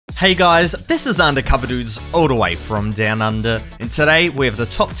Hey guys, this is Undercover Dudes all the way from Down Under, and today we have the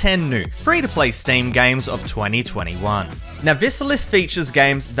top 10 new free-to-play Steam games of 2021. Now this list features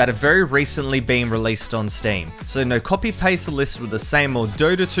games that have very recently been released on Steam, so no copy-paste the list with the same old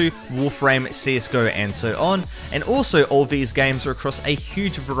Dota 2, Warframe, CSGO and so on, and also all these games are across a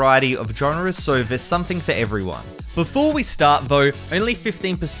huge variety of genres, so there's something for everyone. Before we start though, only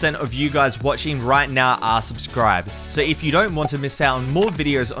 15% of you guys watching right now are subscribed, so if you don't want to miss out on more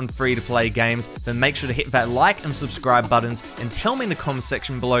videos on free-to-play games, then make sure to hit that like and subscribe buttons and tell me in the comment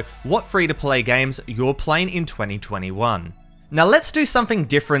section below what free-to-play games you're playing in 2021. Now let's do something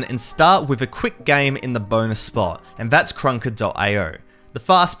different and start with a quick game in the bonus spot, and that's Chroma.io. The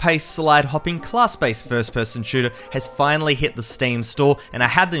fast-paced, slide-hopping, class-based first-person shooter has finally hit the Steam store, and I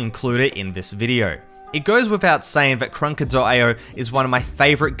had to include it in this video. It goes without saying that Chroma.io is one of my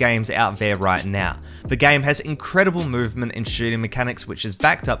favourite games out there right now. The game has incredible movement and shooting mechanics which is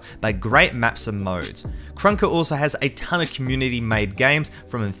backed up by great maps and modes. Chroma also has a ton of community-made games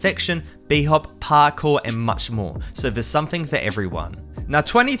from Infection, B-Hop, Parkour and much more, so there's something for everyone. Now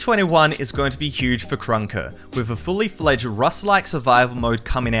 2021 is going to be huge for Chroma, with a fully fledged Rust-like survival mode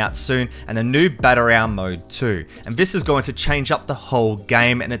coming out soon and a new Battle Royale mode too, and this is going to change up the whole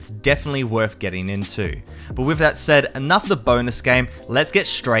game and it's definitely worth getting into. But with that said, enough of the bonus game, let's get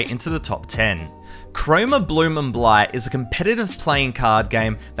straight into the top 10. Chroma, Bloom and Blight is a competitive playing card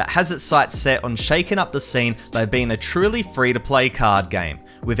game that has its sights set on shaking up the scene by being a truly free-to-play card game,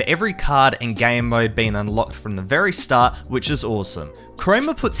 with every card and game mode being unlocked from the very start, which is awesome.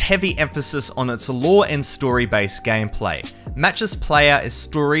 Chroma puts heavy emphasis on its lore and story-based gameplay, matches player as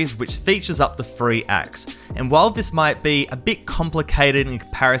stories which features up to 3 acts, and while this might be a bit complicated in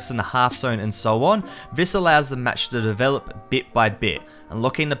comparison to Hearthstone and so on, this allows the match to develop bit by bit,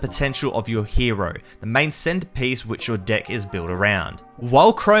 unlocking the potential of your hero, the main centerpiece which your deck is built around.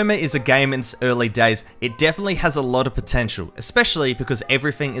 While Chroma is a game in its early days, it definitely has a lot of potential, especially because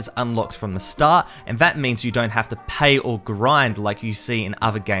everything is unlocked from the start, and that means you don't have to pay or grind like you see in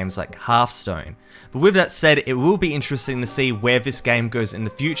other games like Hearthstone. But with that said, it will be interesting to see where this game goes in the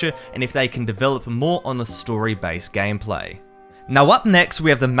future and if they can develop more on the story-based gameplay. Now up next we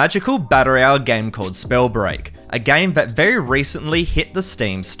have the magical Battle Royale game called Spellbreak, a game that very recently hit the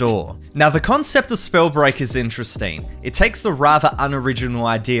Steam store. Now the concept of Spellbreak is interesting. It takes the rather unoriginal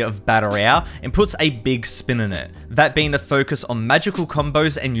idea of Battle Royale and puts a big spin on it, that being the focus on magical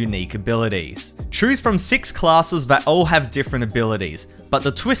combos and unique abilities. Choose from 6 classes that all have different abilities, but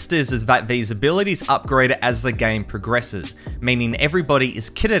the twist is that these abilities upgrade as the game progresses, meaning everybody is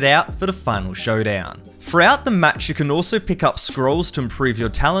kitted out for the final showdown. Throughout the match you can also pick up scrolls to improve your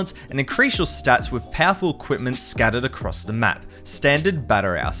talents and increase your stats with powerful equipment scattered across the map, standard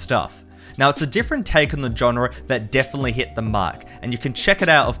Battle Royale stuff. Now it's a different take on the genre that definitely hit the mark, and you can check it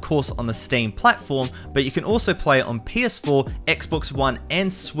out of course on the Steam platform, but you can also play it on PS4, Xbox One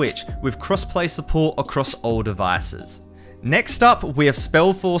and Switch with crossplay support across all devices. Next up, we have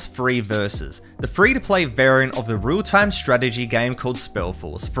Spellforce 3 Versus, the free-to-play variant of the real-time strategy game called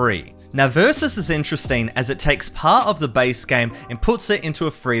Spellforce 3. Now Versus is interesting as it takes part of the base game and puts it into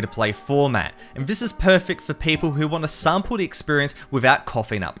a free-to-play format, and this is perfect for people who want to sample the experience without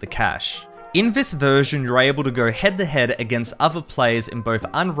coughing up the cash. In this version, you're able to go head-to-head against other players in both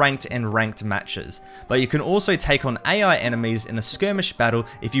unranked and ranked matches, but you can also take on AI enemies in a skirmish battle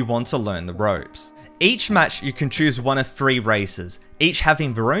if you want to learn the ropes. Each match you can choose one of 3 races, each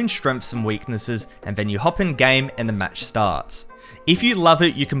having their own strengths and weaknesses, and then you hop in game and the match starts. If you love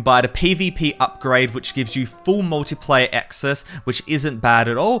it, you can buy the PvP upgrade which gives you full multiplayer access, which isn't bad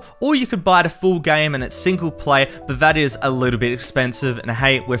at all, or you could buy the full game and it's single player, but that is a little bit expensive, and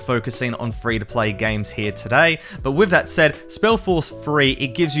hey, we're focusing on free-to-play games here today. But with that said, Spellforce 3,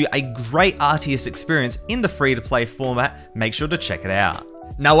 it gives you a great RTS experience in the free-to-play format, make sure to check it out.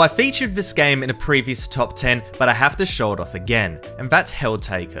 Now I featured this game in a previous top 10, but I have to show it off again, and that's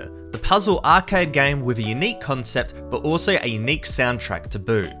Helltaker, the puzzle arcade game with a unique concept but also a unique soundtrack to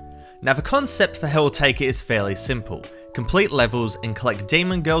boot. Now the concept for Helltaker is fairly simple, complete levels and collect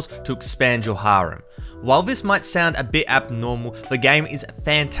demon girls to expand your harem. While this might sound a bit abnormal, the game is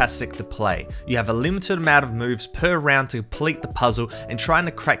fantastic to play. You have a limited amount of moves per round to complete the puzzle, and trying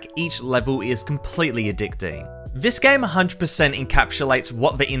to crack each level is completely addicting. This game 100% encapsulates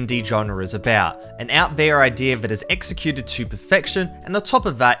what the indie genre is about, an out there idea that is executed to perfection, and on top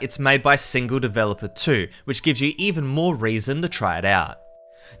of that it's made by a single developer too, which gives you even more reason to try it out.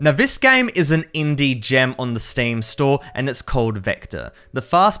 Now this game is an indie gem on the Steam store, and it's called Vecter, the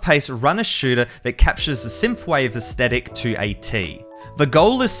fast-paced runner shooter that captures the synthwave aesthetic to a T. The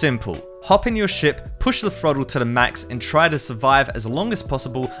goal is simple, Hop in your ship, push the throttle to the max, and try to survive as long as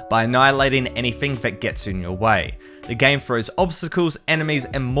possible by annihilating anything that gets in your way. The game throws obstacles, enemies,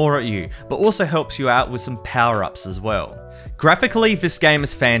 and more at you, but also helps you out with some power-ups as well. Graphically, this game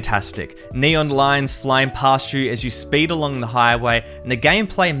is fantastic. Neon lines flying past you as you speed along the highway, and the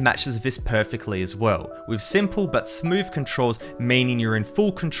gameplay matches this perfectly as well, with simple but smooth controls, meaning you're in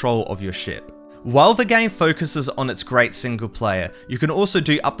full control of your ship. While the game focuses on its great single player, you can also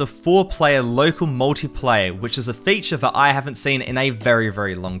do up to 4-player local multiplayer, which is a feature that I haven't seen in a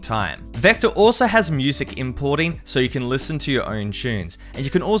very long time. Vecter also has music importing, so you can listen to your own tunes, and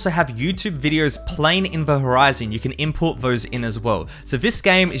you can also have YouTube videos playing in the horizon. You can import those in as well, so this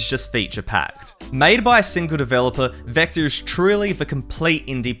game is just feature packed. Made by a single developer, Vecter is truly the complete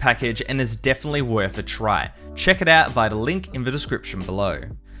indie package and is definitely worth a try. Check it out via the link in the description below.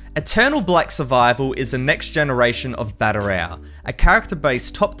 Eternal Black Survival is the next generation of Battle Royale, a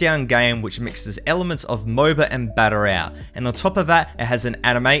character-based top-down game which mixes elements of MOBA and Battle Royale, and on top of that, it has an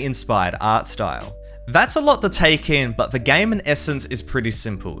anime-inspired art style. That's a lot to take in, but the game in essence is pretty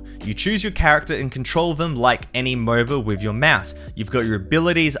simple. You choose your character and control them like any MOBA with your mouse. You've got your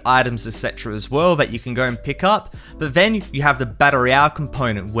abilities, items, etc. as well that you can go and pick up, but then you have the Battle Royale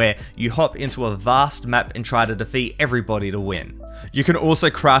component where you hop into a vast map and try to defeat everybody to win. You can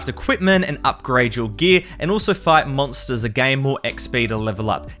also craft equipment and upgrade your gear, and also fight monsters to gain more XP to level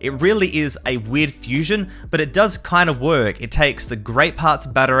up. It really is a weird fusion, but it does kind of work. It takes the great parts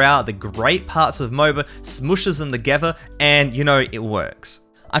of Battle Royale, the great parts of MOBA, smushes them together, and you know, it works.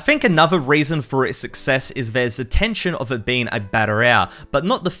 I think another reason for its success is there's the tension of it being a Battle Royale, but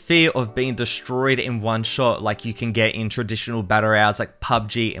not the fear of being destroyed in one shot like you can get in traditional Battle Royales like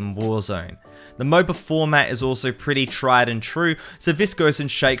PUBG and Warzone. The MOBA format is also pretty tried and true, so this goes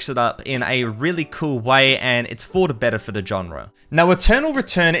and shakes it up in a really cool way, and it's for the better for the genre. Now, Eternal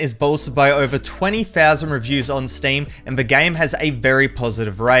Return is bolstered by over 20,000 reviews on Steam, and the game has a very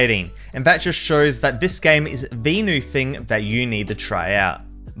positive rating, and that just shows that this game is the new thing that you need to try out.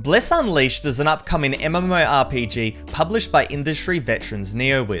 Bless Unleashed is an upcoming MMORPG published by industry veterans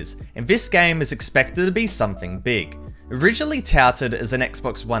NeoWiz, and this game is expected to be something big. Originally touted as an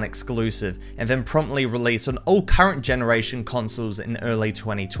Xbox One exclusive and then promptly released on all current generation consoles in early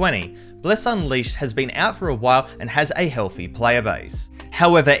 2020, Bless Unleashed has been out for a while and has a healthy player base.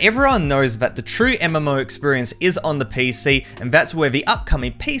 However, everyone knows that the true MMO experience is on the PC, and that's where the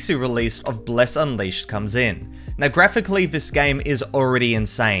upcoming PC release of Bless Unleashed comes in. Now, graphically, this game is already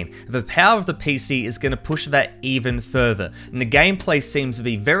insane. The power of the PC is going to push that even further, and the gameplay seems to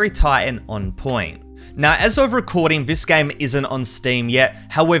be very tight and on point. Now, as of recording, this game isn't on Steam yet.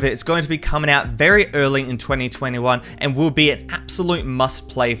 However, it's going to be coming out very early in 2021 and will be an absolute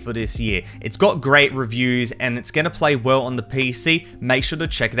must-play for this year. It's got great reviews and it's going to play well on the PC. Make sure to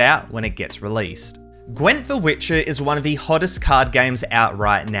check it out when it gets released. Gwent the Witcher is one of the hottest card games out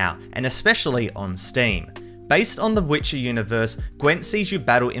right now, and especially on Steam. Based on the Witcher universe, Gwent sees you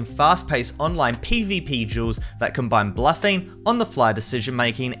battle in fast-paced online PvP duels that combine bluffing, on-the-fly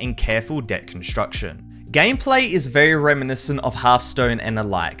decision-making, and careful deck construction. Gameplay is very reminiscent of Hearthstone and the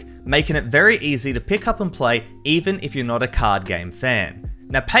like, making it very easy to pick up and play even if you're not a card game fan.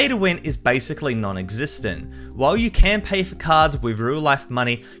 Now, pay to win is basically non-existent. While you can pay for cards with real-life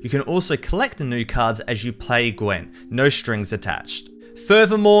money, you can also collect the new cards as you play Gwent, no strings attached.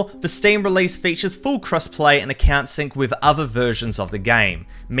 Furthermore, the Steam release features full cross-play and account sync with other versions of the game,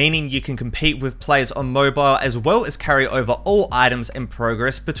 meaning you can compete with players on mobile as well as carry over all items and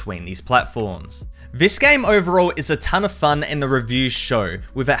progress between these platforms. This game overall is a ton of fun, and the reviews show,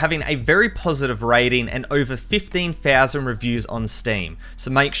 with it having a very positive rating and over 15,000 reviews on Steam,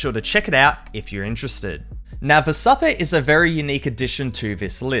 so make sure to check it out if you're interested. Now, The Supper is a very unique addition to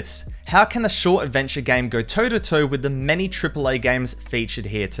this list. How can a short adventure game go toe-to-toe with the many AAA games featured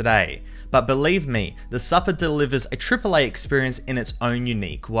here today? But believe me, The Supper delivers a AAA experience in its own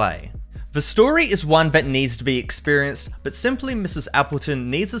unique way. The story is one that needs to be experienced, but simply Mrs.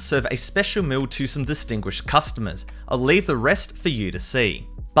 Appleton needs to serve a special meal to some distinguished customers. I'll leave the rest for you to see.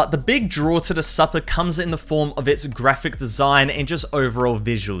 But the big draw to The Supper comes in the form of its graphic design and just overall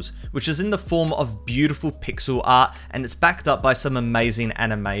visuals, which is in the form of beautiful pixel art, and it's backed up by some amazing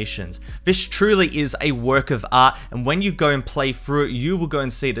animations. This truly is a work of art, and when you go and play through it, you will go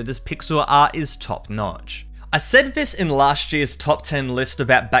and see that this pixel art is top notch. I said this in last year's top 10 list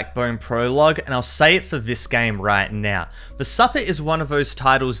about Backbone Prologue, and I'll say it for this game right now. The Supper is one of those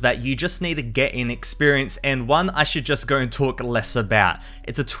titles that you just need to get in experience, and one I should just go and talk less about.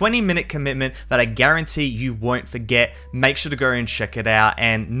 It's a 20-minute commitment that I guarantee you won't forget. Make sure to go and check it out,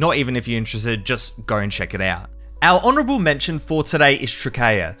 and not even if you're interested, just go and check it out. Our honourable mention for today is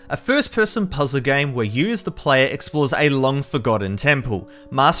Trikaya, a first-person puzzle game where you as the player explores a long-forgotten temple,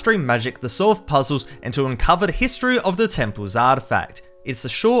 mastering magic to solve puzzles and to uncover the history of the temple's artifact. It's a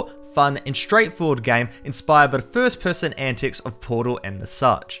short, fun and straightforward game inspired by the first-person antics of Portal and the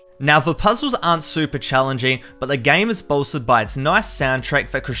such. Now the puzzles aren't super challenging, but the game is bolstered by its nice soundtrack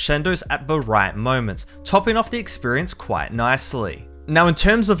that crescendos at the right moments, topping off the experience quite nicely. Now in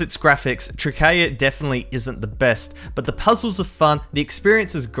terms of its graphics, Trikaya definitely isn't the best, but the puzzles are fun, the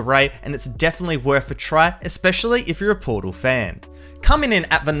experience is great, and it's definitely worth a try, especially if you're a Portal fan. Coming in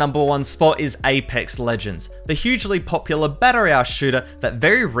at the #1 spot is Apex Legends, the hugely popular battle royale shooter that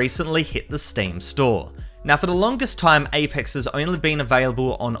very recently hit the Steam store. Now for the longest time, Apex has only been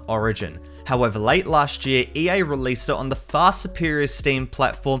available on Origin. However, late last year, EA released it on the far superior Steam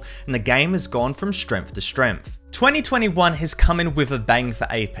platform and the game has gone from strength to strength. 2021 has come in with a bang for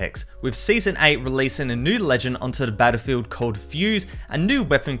Apex, with Season 8 releasing a new legend onto the battlefield called Fuse, a new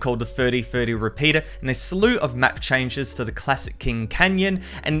weapon called the 3030 Repeater, and a slew of map changes to the classic King Canyon,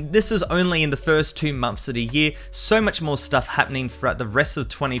 and this is only in the first 2 months of the year, so much more stuff happening throughout the rest of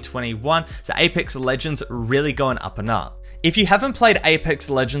 2021, so Apex Legends really going up and up. If you haven't played Apex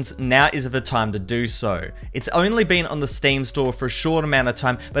Legends, now is the time to do so. It's only been on the Steam store for a short amount of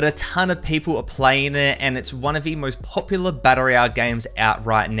time, but a ton of people are playing it and it's one of the most popular battle royale games out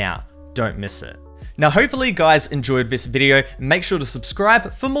right now. Don't miss it. Now hopefully you guys enjoyed this video, make sure to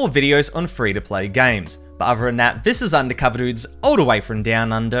subscribe for more videos on free-to-play games. But other than that, this is Undercover Dudes all the way from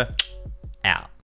Down Under, out.